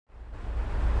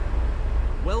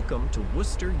Welcome to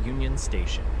Worcester Union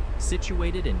Station,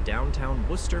 situated in downtown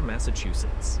Worcester,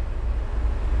 Massachusetts.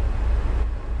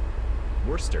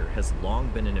 Worcester has long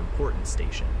been an important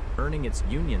station, earning its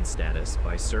Union status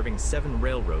by serving 7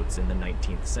 railroads in the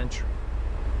 19th century.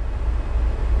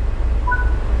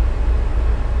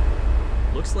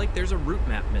 Looks like there's a route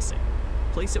map missing.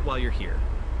 Place it while you're here.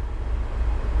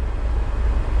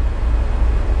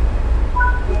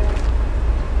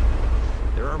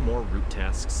 There are more route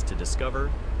tasks to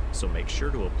discover, so make sure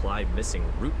to apply missing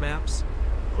route maps,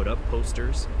 put up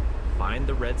posters, find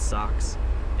the red socks,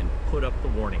 and put up the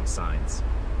warning signs.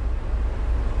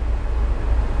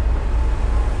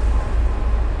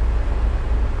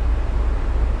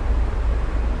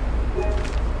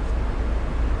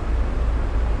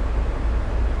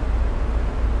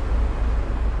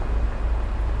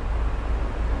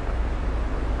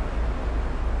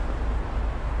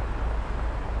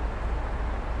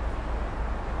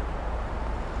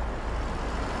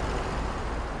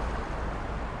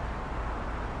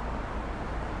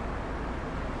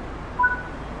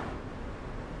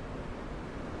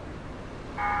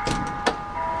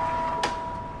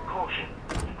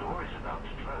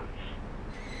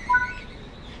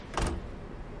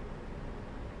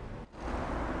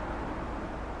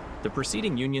 The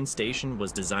preceding Union Station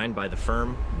was designed by the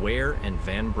firm Ware and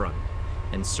Van Brunt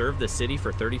and served the city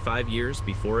for 35 years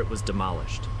before it was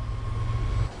demolished.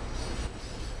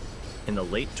 In the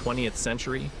late 20th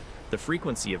century, the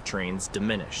frequency of trains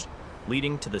diminished,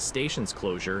 leading to the station's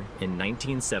closure in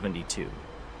 1972,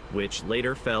 which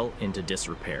later fell into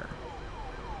disrepair.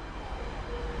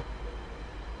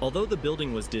 Although the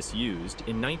building was disused,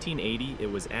 in 1980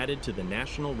 it was added to the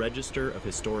National Register of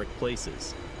Historic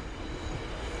Places.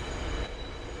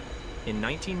 In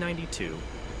 1992,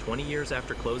 20 years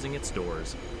after closing its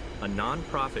doors, a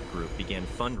non-profit group began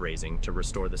fundraising to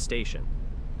restore the station.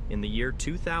 In the year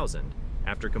 2000,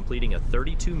 after completing a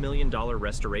 $32 million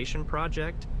restoration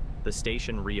project, the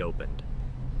station reopened.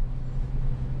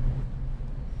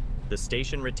 The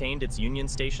station retained its Union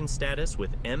Station status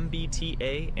with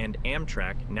MBTA and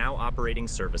Amtrak now operating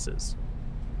services.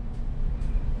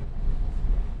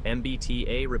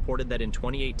 MBTA reported that in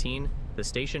 2018, the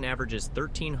station averages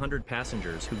 1,300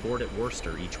 passengers who board at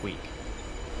Worcester each week.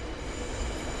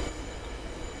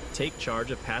 Take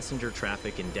charge of passenger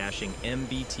traffic in dashing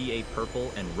MBTA Purple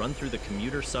and run through the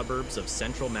commuter suburbs of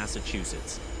central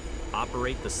Massachusetts.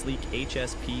 Operate the sleek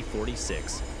HSP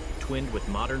 46, twinned with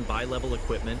modern bi-level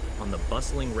equipment on the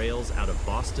bustling rails out of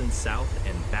Boston South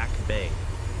and Back Bay,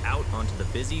 out onto the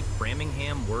busy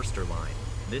Framingham-Worcester line.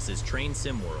 This is Train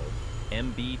Sim World,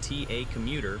 MBTA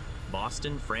Commuter,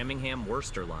 Boston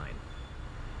Framingham-Worcester line.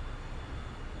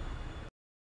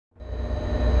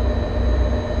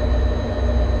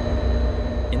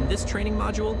 In this training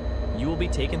module, you will be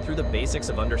taken through the basics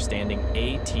of understanding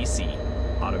ATC,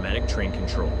 Automatic Train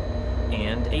Control,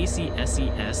 and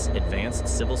ACSES, Advanced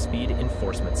Civil Speed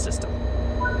Enforcement System.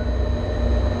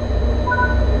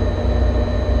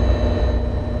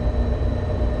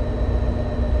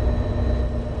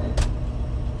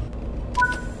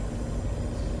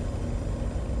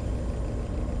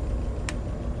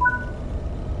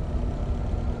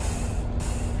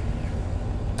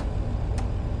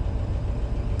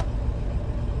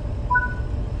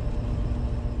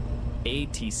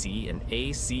 ATC and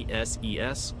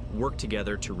ACSES work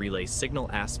together to relay signal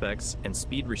aspects and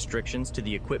speed restrictions to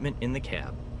the equipment in the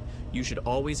cab. You should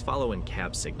always follow in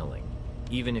cab signaling,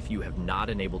 even if you have not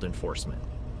enabled enforcement.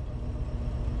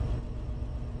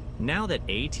 Now that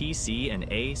ATC and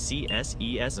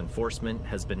ACSES enforcement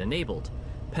has been enabled,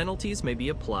 penalties may be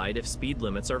applied if speed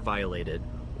limits are violated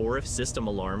or if system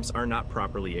alarms are not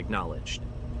properly acknowledged.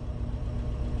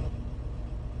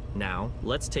 Now,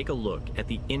 let's take a look at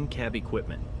the in-cab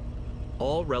equipment.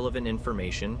 All relevant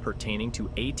information pertaining to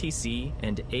ATC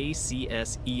and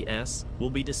ACSES will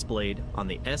be displayed on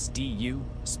the SDU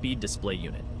Speed Display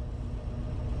Unit.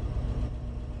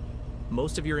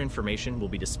 Most of your information will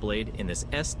be displayed in this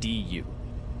SDU.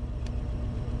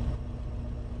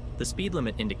 The speed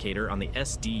limit indicator on the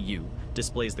SDU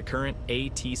displays the current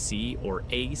ATC or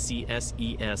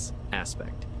ACSES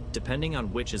aspect, depending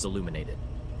on which is illuminated.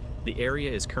 The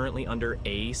area is currently under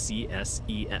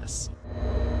ACSES.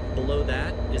 Below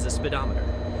that is a speedometer.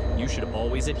 You should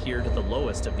always adhere to the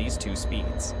lowest of these two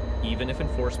speeds, even if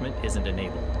enforcement isn't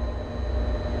enabled.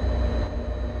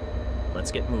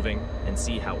 Let's get moving and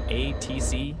see how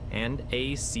ATC and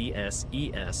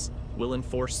ACSES will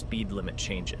enforce speed limit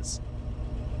changes.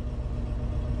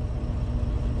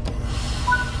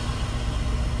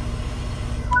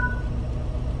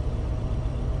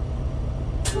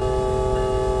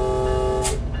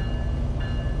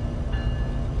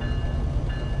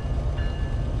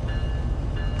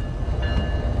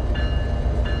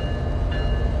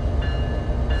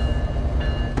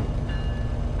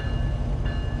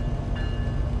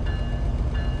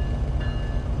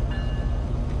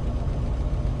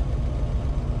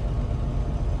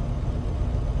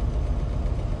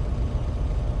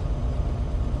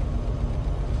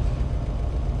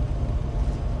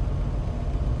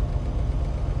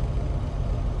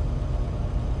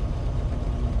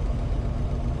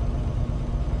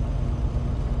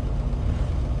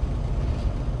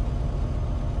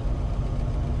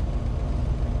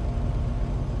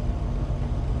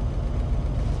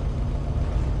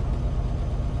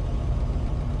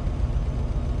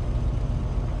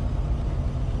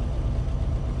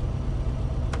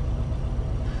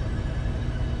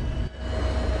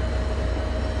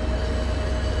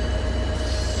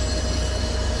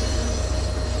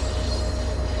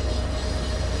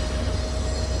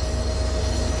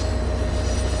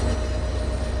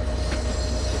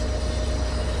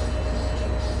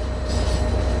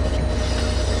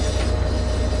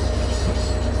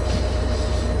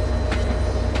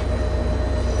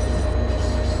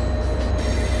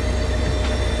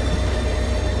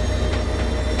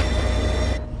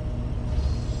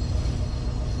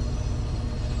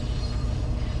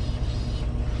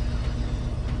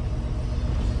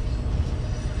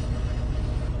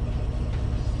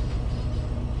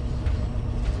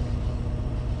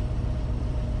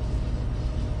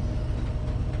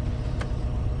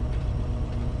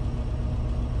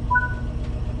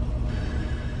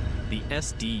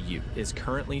 SDU is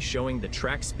currently showing the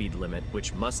track speed limit,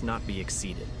 which must not be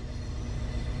exceeded.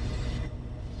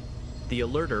 The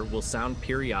alerter will sound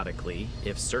periodically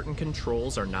if certain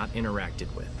controls are not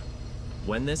interacted with.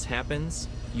 When this happens,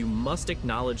 you must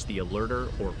acknowledge the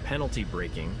alerter or penalty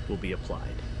braking will be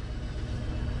applied.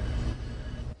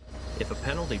 If a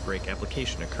penalty brake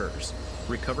application occurs,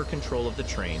 recover control of the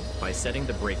train by setting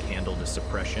the brake handle to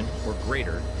suppression or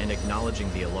greater and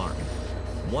acknowledging the alarm.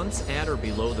 Once at or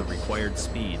below the required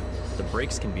speed, the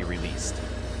brakes can be released.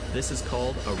 This is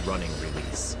called a running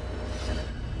release.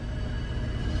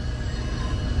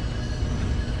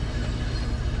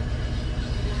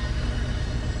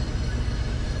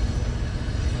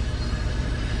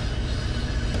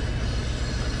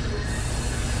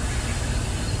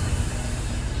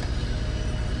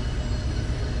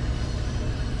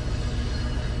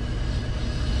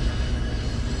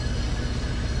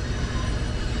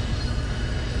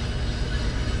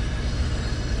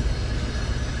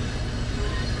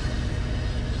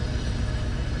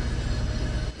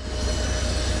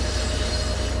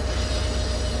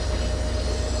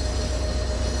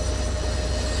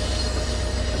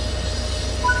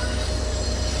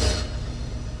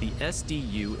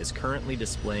 SDU is currently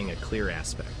displaying a clear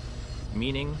aspect,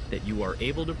 meaning that you are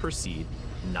able to proceed,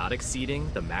 not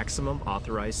exceeding the maximum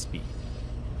authorized speed.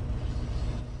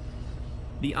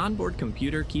 The onboard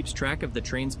computer keeps track of the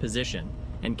train's position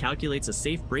and calculates a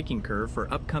safe braking curve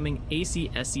for upcoming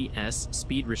ACSES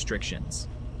speed restrictions.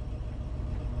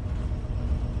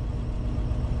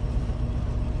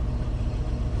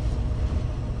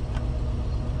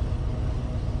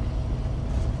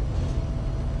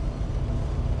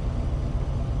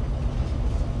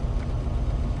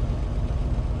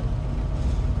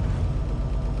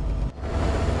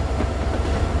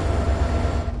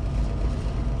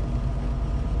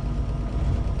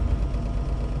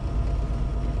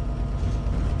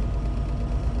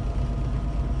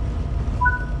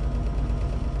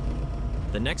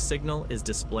 The next signal is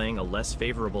displaying a less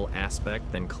favorable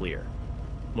aspect than clear.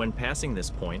 When passing this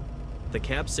point, the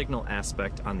cab signal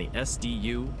aspect on the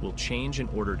SDU will change in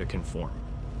order to conform.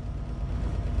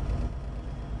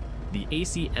 The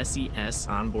ACSES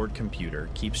onboard computer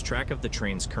keeps track of the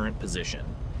train's current position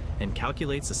and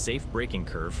calculates a safe braking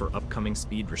curve for upcoming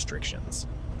speed restrictions.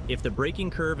 If the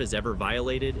braking curve is ever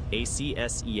violated,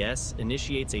 ACSES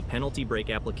initiates a penalty brake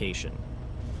application.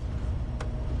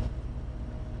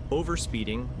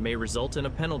 Overspeeding may result in a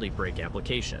penalty brake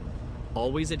application.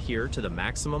 Always adhere to the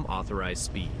maximum authorized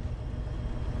speed.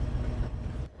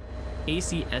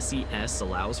 ACSES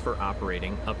allows for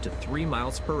operating up to 3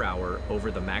 miles per hour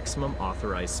over the maximum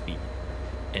authorized speed.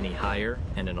 Any higher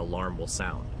and an alarm will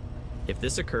sound. If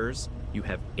this occurs, you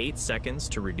have 8 seconds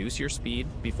to reduce your speed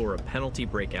before a penalty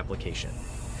brake application.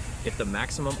 If the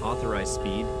maximum authorized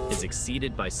speed is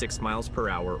exceeded by 6 miles per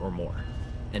hour or more,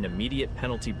 an immediate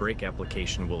penalty brake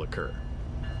application will occur.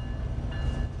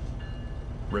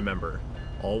 Remember,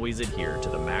 always adhere to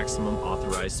the maximum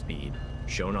authorized speed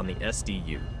shown on the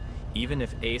SDU, even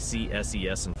if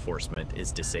ACSES enforcement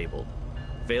is disabled.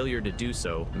 Failure to do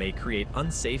so may create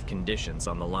unsafe conditions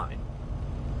on the line.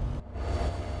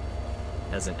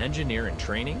 As an engineer in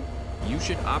training, you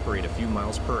should operate a few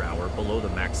miles per hour below the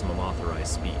maximum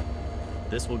authorized speed.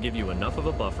 This will give you enough of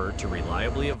a buffer to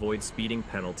reliably avoid speeding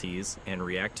penalties and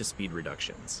react to speed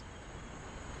reductions.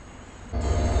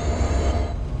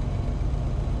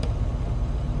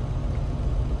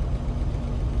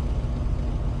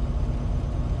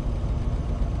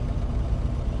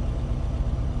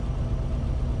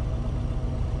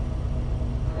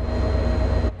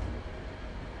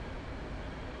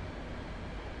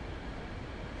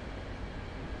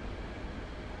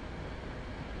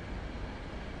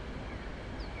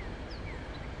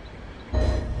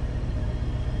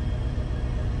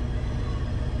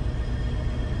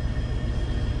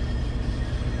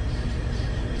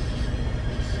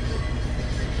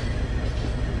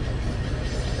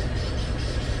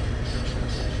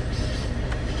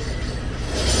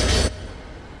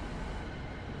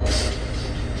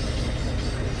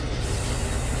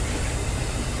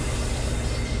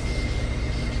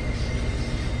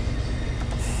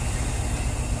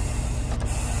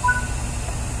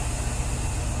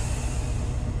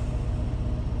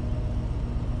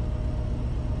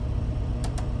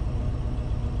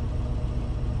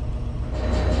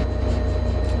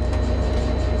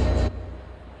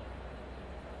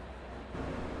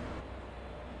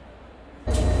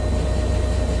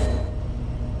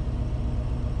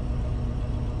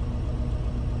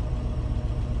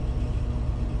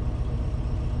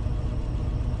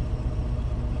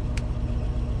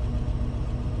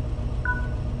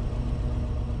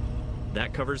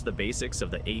 That covers the basics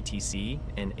of the ATC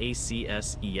and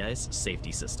ACSES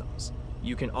safety systems.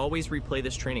 You can always replay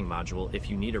this training module if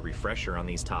you need a refresher on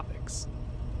these topics.